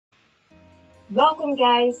Welcome,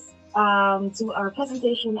 guys, to our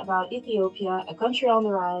presentation about Ethiopia, a country on the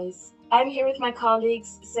rise. I'm here with my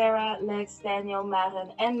colleagues, Sarah, Lex, Daniel,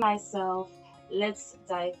 Maren, and myself. Let's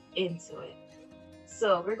dive into it.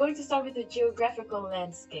 So, we're going to start with the geographical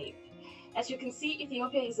landscape. As you can see,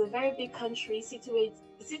 Ethiopia is a very big country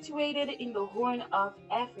situated in the Horn of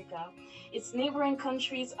Africa. Its neighboring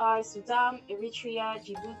countries are Sudan, Eritrea,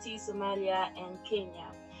 Djibouti, Somalia, and Kenya.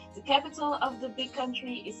 The capital of the big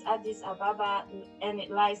country is Addis Ababa, and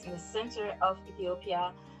it lies in the center of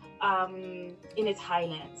Ethiopia in its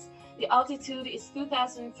highlands. The altitude is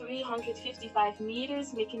 2,355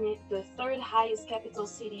 meters, making it the third highest capital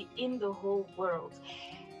city in the whole world.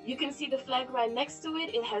 You can see the flag right next to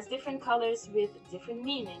it. It has different colors with different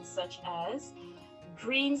meanings, such as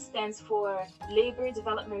green stands for labor,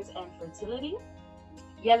 development, and fertility.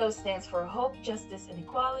 Yellow stands for hope, justice, and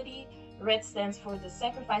equality. Red stands for the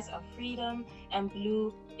sacrifice of freedom, and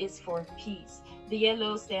blue is for peace. The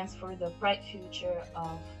yellow stands for the bright future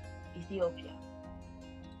of Ethiopia.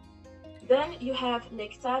 Then you have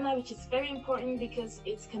Lake Tana, which is very important because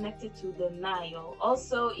it's connected to the Nile.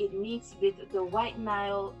 Also, it meets with the White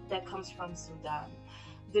Nile that comes from Sudan.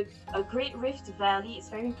 A Great Rift Valley is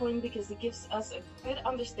very important because it gives us a good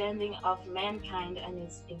understanding of mankind and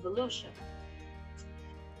its evolution.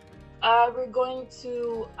 We're going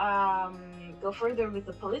to go further with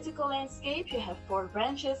the political landscape. You have four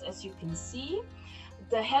branches, as you can see.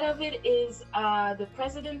 The head of it is the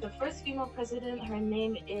president, the first female president. Her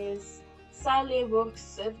name is Saleh Work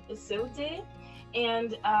Sode,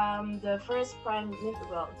 and the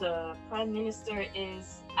prime minister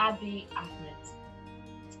is Abiy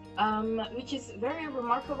Ahmed, which is very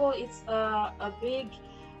remarkable. It's a big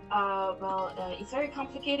it's very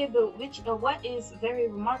complicated, but what is very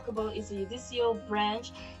remarkable is the judicial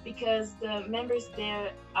branch because the members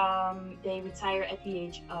there they retire at the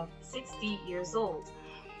age of 60 years old.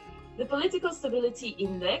 The political stability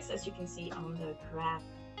index, as you can see on the graph,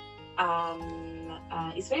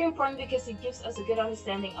 is very important because it gives us a good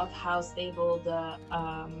understanding of how stable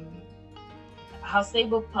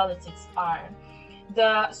politics are.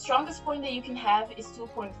 The strongest point that you can have is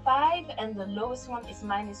 2.5, and the lowest one is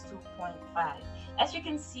minus 2.5. As you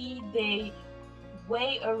can see, they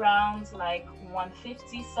weigh around like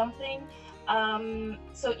 150 something.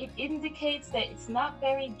 So it indicates that it's not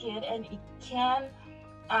very good, and it can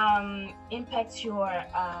impact your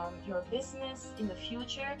business in the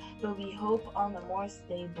future. But we hope on a more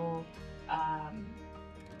stable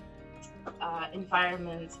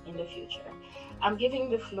environment in the future. I'm giving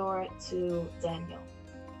the floor to Daniel.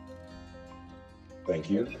 Thank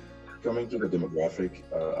you. Coming to the demographic,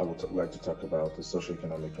 I would like to talk about the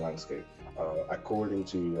socioeconomic landscape. According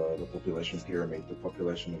to the population pyramid, the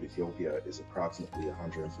population of Ethiopia is approximately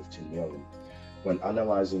 115 million. When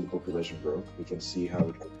analyzing the population growth, we can see how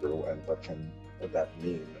it could grow and what can that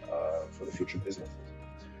mean for the future businesses.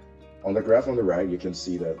 On the graph on the right, you can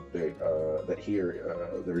see that there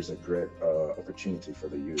is a great opportunity for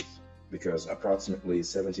the youth because approximately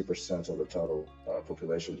 70% of the total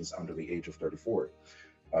population is under the age of 34.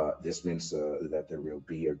 This means that there will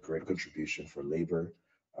be a great contribution for labor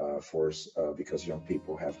force because young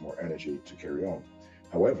people have more energy to carry on.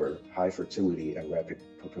 However, high fertility and rapid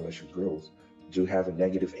population growth do have a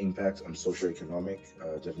negative impact on socioeconomic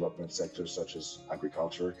development sectors such as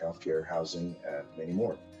agriculture, healthcare, housing, and many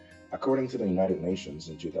more. According to the United Nations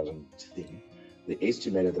in 2010, they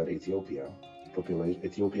estimated that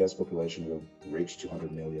Ethiopia's population will reach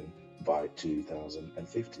 200 million by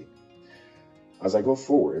 2050. As I go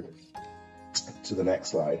forward to the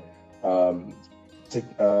next slide,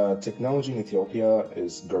 technology in Ethiopia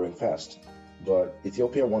is growing fast, but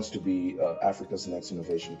Ethiopia wants to be Africa's next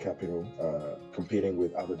innovation capital, competing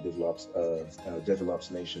with other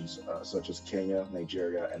developed nations such as Kenya,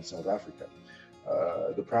 Nigeria, and South Africa.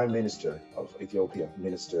 The Prime Minister of Ethiopia,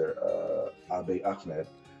 Minister Abiy Ahmed,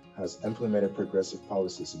 has implemented progressive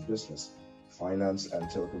policies in business, finance, and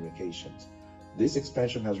telecommunications. This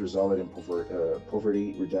expansion has resulted in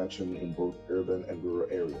poverty reduction in both urban and rural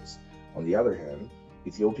areas. On the other hand,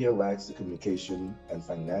 Ethiopia lacks the communication and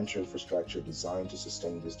financial infrastructure designed to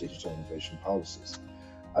sustain these digital innovation policies.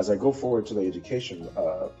 As I go forward to the education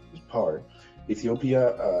part,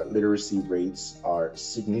 Ethiopia literacy rates are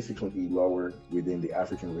significantly lower within the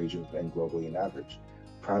African region and globally in average.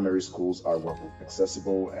 Primary schools are well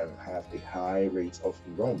accessible and have a high rate of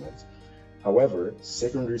enrollment. However,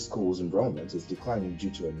 secondary schools enrollment is declining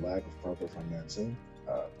due to a lack of proper financing,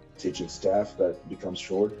 teaching staff that becomes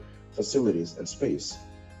short, facilities, and space.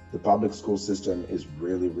 The public school system is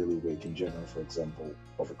really weak in general. For example,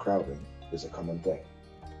 overcrowding is a common thing.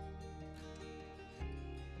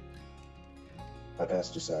 I pass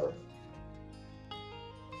to Sara.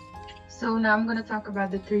 So now I'm going to talk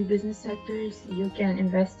about the 3 business sectors you can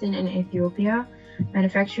invest in Ethiopia: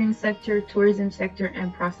 manufacturing sector, tourism sector,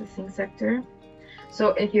 and processing sector.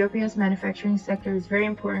 So Ethiopia's manufacturing sector is very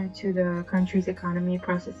important to the country's economy,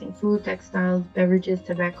 processing food, textiles, beverages,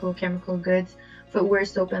 tobacco, chemical goods, footwear,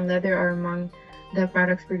 soap, and leather are among the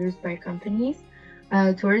products produced by companies.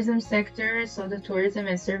 Tourism sector, so the tourism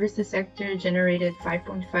and services sector generated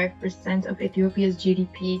 5.5% of Ethiopia's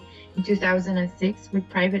GDP in 2006, with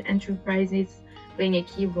private enterprises playing a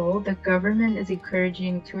key role. The government is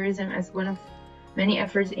encouraging tourism as one of many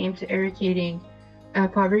efforts aimed to eradicating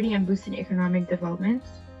poverty and boosting economic development.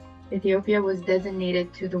 Ethiopia was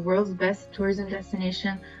designated to the world's best tourism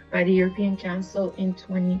destination by the European Council in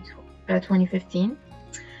 2015.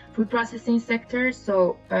 Food processing sector,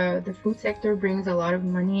 so the food sector brings a lot of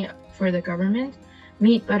money for the government.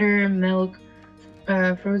 Meat, butter, milk,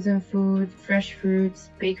 frozen food, fresh fruits,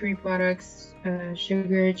 bakery products,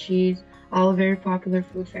 sugar, cheese, all very popular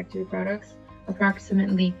food factory products.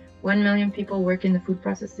 Approximately 1 million people work in the food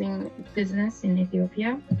processing business in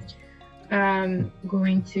Ethiopia.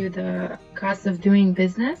 Going to the cost of doing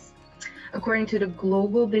business, according to the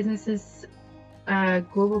global business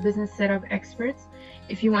setup experts,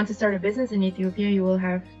 if you want to start a business in Ethiopia, you will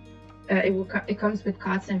have it comes with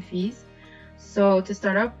costs and fees. So to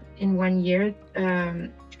start up in 1 year,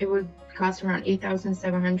 it would cost around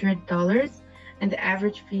 $8,700, and the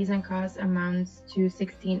average fees and costs amounts to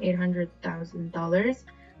 $800,000.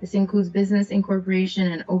 This includes business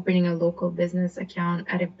incorporation and opening a local business account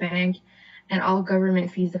at a bank, and all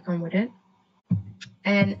government fees that come with it.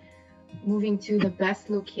 And moving to the best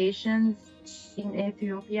locations in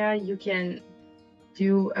Ethiopia, you can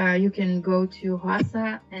go to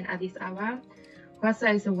Hawassa and Addis Ababa. Hawassa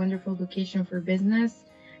is a wonderful location for business.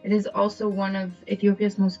 It is also one of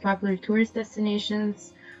Ethiopia's most popular tourist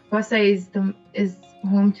destinations. Hawassa is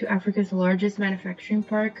home to Africa's largest manufacturing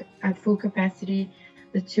park. At full capacity,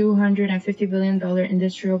 the $250 billion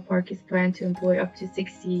industrial park is planned to employ up to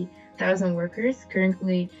 60,000 workers.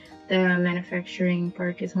 Currently, the manufacturing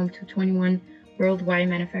park is home to 21 worldwide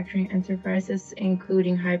manufacturing enterprises,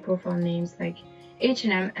 including high-profile names like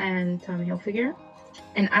H&M and Tommy Hilfiger.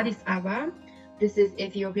 And Addis Ababa, this is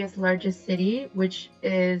Ethiopia's largest city, which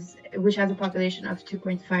has a population of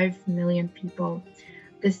 2.5 million people.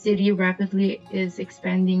 The city rapidly is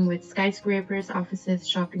expanding with skyscrapers, offices,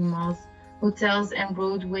 shopping malls, hotels, and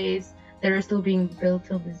roadways that are still being built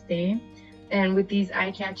till this day. And with these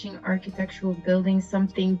eye-catching architectural buildings,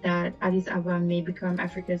 something that Addis Ababa may become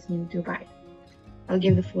Africa's new Dubai. I'll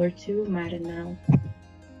give the floor to Maren now.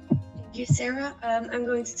 Thank you, Sara. I'm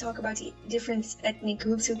going to talk about the different ethnic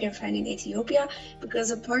groups we can find in Ethiopia,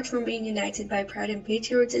 because apart from being united by pride and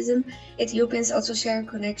patriotism, Ethiopians also share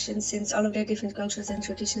connections, since all of their different cultures and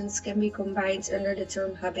traditions can be combined under the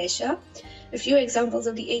term Habesha. A few examples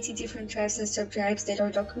of the 80 different tribes and sub-tribes that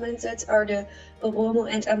are documented are the Oromo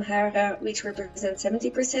and Amhara, which represent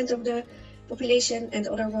 70% of the population, and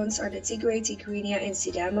other ones are the Tigray, Tigrinya, and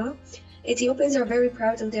Sidama. Ethiopians are very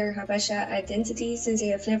proud of their Habesha identity, since they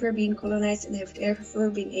have never been colonized and have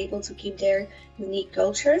therefore been able to keep their unique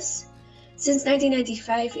cultures. Since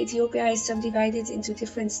 1995, Ethiopia is subdivided into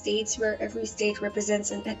different states, where every state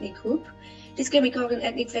represents an ethnic group. This can be called an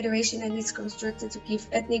ethnic federation and is constructed to give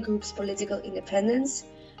ethnic groups political independence.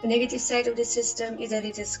 A negative side of this system is that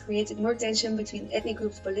it has created more tension between ethnic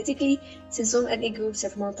groups politically, since some ethnic groups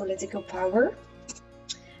have more political power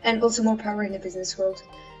and also more power in the business world.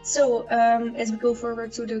 So, as we go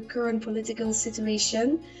forward to the current political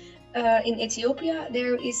situation in Ethiopia,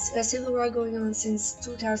 there is a civil war going on since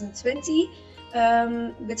 2020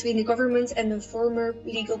 between the government and the former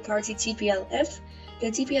legal party TPLF. The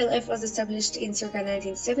TPLF was established in circa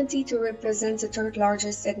 1970 to represent the third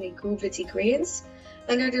largest ethnic group, the Tigrayans.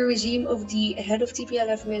 Under the regime of the head of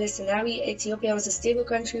TPLF, Meles Zenawi, Ethiopia was a stable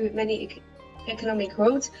country with many economic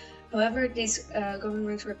growth. However, this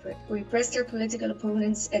government repressed their political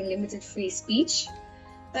opponents and limited free speech.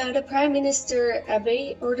 The Prime Minister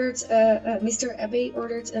Mr. Abiy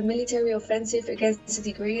ordered a military offensive against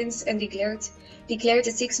the Tigrayans and declared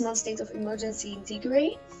a 6-month state of emergency in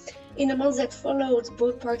Tigray. In the months that followed,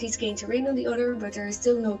 both parties gained terrain on the other, but there is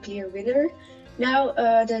still no clear winner. Now,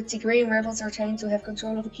 the Tigrayan rebels are trying to have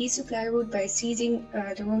control of a key supply route by seizing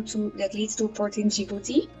the road that leads to a port in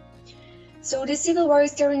Djibouti. So this civil war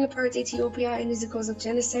is tearing apart Ethiopia and is the cause of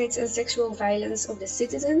genocides and sexual violence of the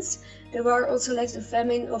citizens. The war also led to a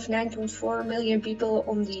famine of 9.4 million people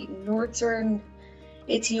on the northern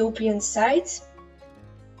Ethiopian side.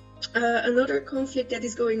 Another conflict that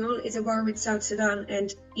is going on is a war with South Sudan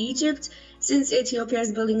and Egypt. since Ethiopia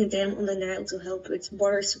is building a dam on the Nile to help with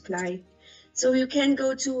water supply. So you can't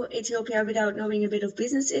go to Ethiopia without knowing a bit of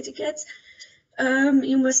business etiquette.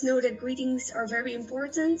 You must know that greetings are very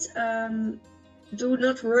important. Do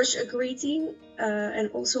not rush a greeting, and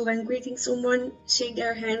also when greeting someone, shake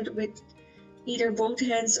their hand with either both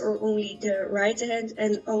hands or only the right hand,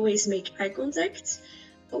 and always make eye contact.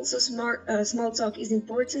 Also, small talk is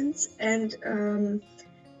important, and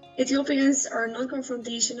Ethiopians are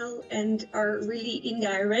non-confrontational and are really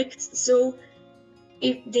indirect. So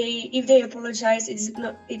if they apologize, it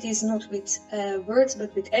is not with words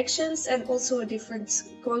but with actions. And also a different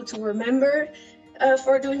quote to remember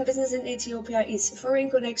for doing business in Ethiopia is: foreign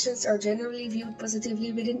connections are generally viewed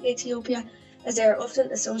positively within Ethiopia, as they are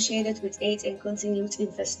often associated with aid and continued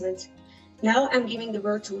investment. Now I'm giving the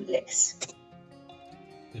word to Lex.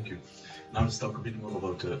 Thank you. Now let's talk a bit more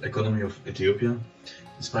about the economy of Ethiopia.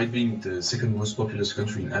 Despite being the second most populous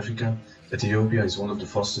country in Africa, Ethiopia is one of the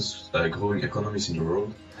fastest growing economies in the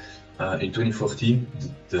world. In 2014,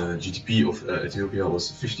 the GDP of Ethiopia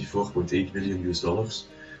was $54.8 billion.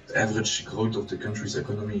 The average growth of the country's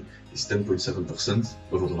economy is 10.7%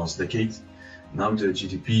 over the last decade. Now the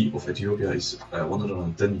GDP of Ethiopia is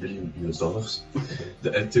 $110 billion.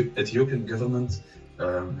 The Ethiopian government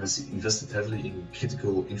has invested heavily in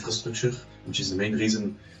critical infrastructure, which is the main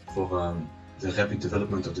reason for the rapid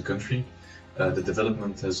development of the country. The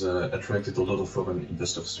development has attracted a lot of foreign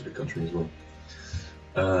investors to the country as well.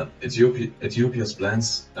 Ethiopia's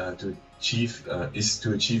plans is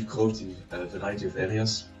to achieve growth in a variety of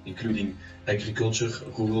areas, including agriculture,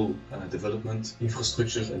 rural development,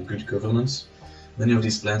 infrastructure, and good governance. Many of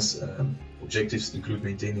these plans' objectives include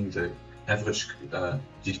maintaining the average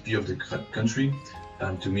GDP of the country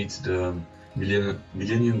to meet the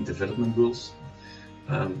Millennium Development Goals.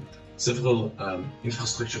 Several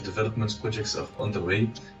infrastructure development projects are underway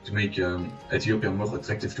to make Ethiopia more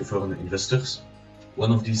attractive to foreign investors.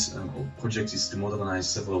 One of these projects is to modernize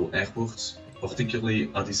several airports, particularly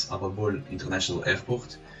Addis Ababa International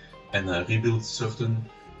Airport, and rebuild certain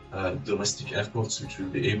domestic airports which will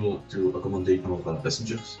be able to accommodate more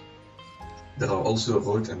passengers. There are also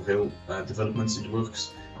road and rail developments in the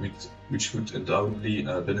works, which would undoubtedly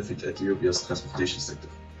benefit Ethiopia's transportation sector.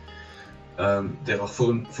 There are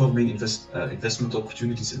four main investment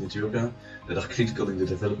opportunities in Ethiopia that are critical in the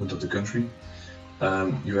development of the country.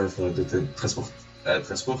 You have the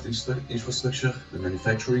transport infrastructure, the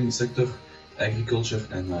manufacturing sector, agriculture,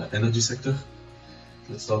 and energy sector.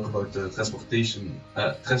 Let's talk about the transport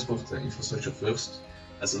infrastructure first.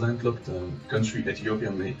 As a landlocked country,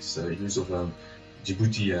 Ethiopia makes use of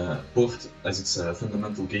Djibouti port as its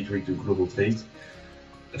fundamental gateway to global trade.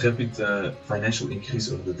 Rapid financial increase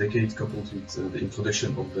over the decade, coupled with the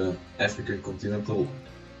introduction of the African continental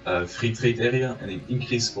free trade area and an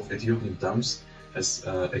increase of Ethiopian towns, has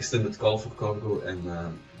extended call for cargo and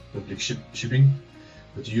public shipping.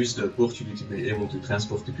 But to use the port, you need to be able to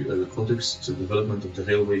transport products, so development of the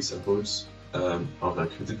railways and roads are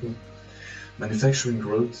critical. Manufacturing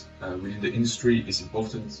growth within the industry is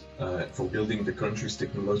important for building the country's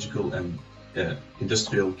technological and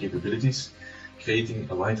industrial capabilities, creating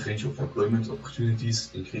a wide range of employment opportunities,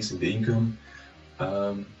 increasing the income.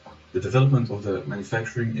 The development of the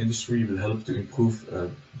manufacturing industry will help to improve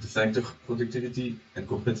the factor productivity and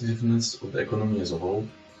competitiveness of the economy as a whole,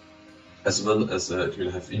 as well as it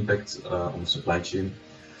will have impact on the supply chain.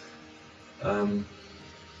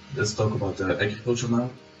 Let's talk about agriculture now.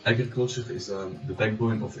 Agriculture is the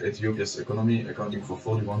backbone of Ethiopia's economy, accounting for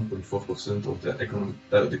 41.4% of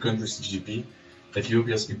the country's GDP.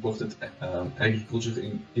 Ethiopia's imported agriculture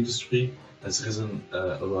industry has risen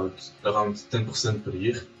around 10% per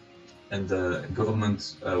year, and the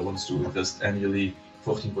government wants to invest annually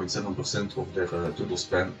 14.7% of their total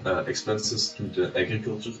expenses to the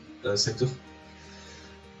agriculture sector.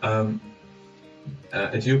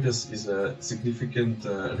 Ethiopia is a significant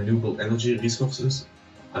renewable energy resources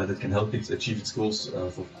that can help it achieve its goals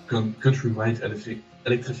for countrywide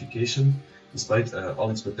electrification. Despite all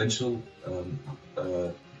its potential,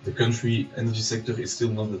 the country energy sector is still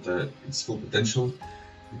not at its full potential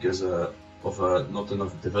because of not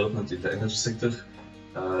enough development in the energy sector.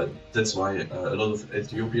 That's why a lot of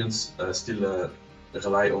Ethiopians still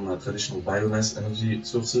rely on traditional biomass energy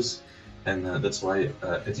sources, and that's why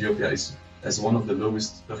Ethiopia has one of the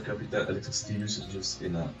lowest per capita electricity usages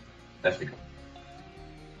in Africa.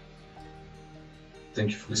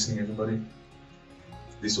 Thank you for listening, everybody.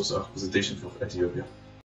 This was our presentation for Ethiopia.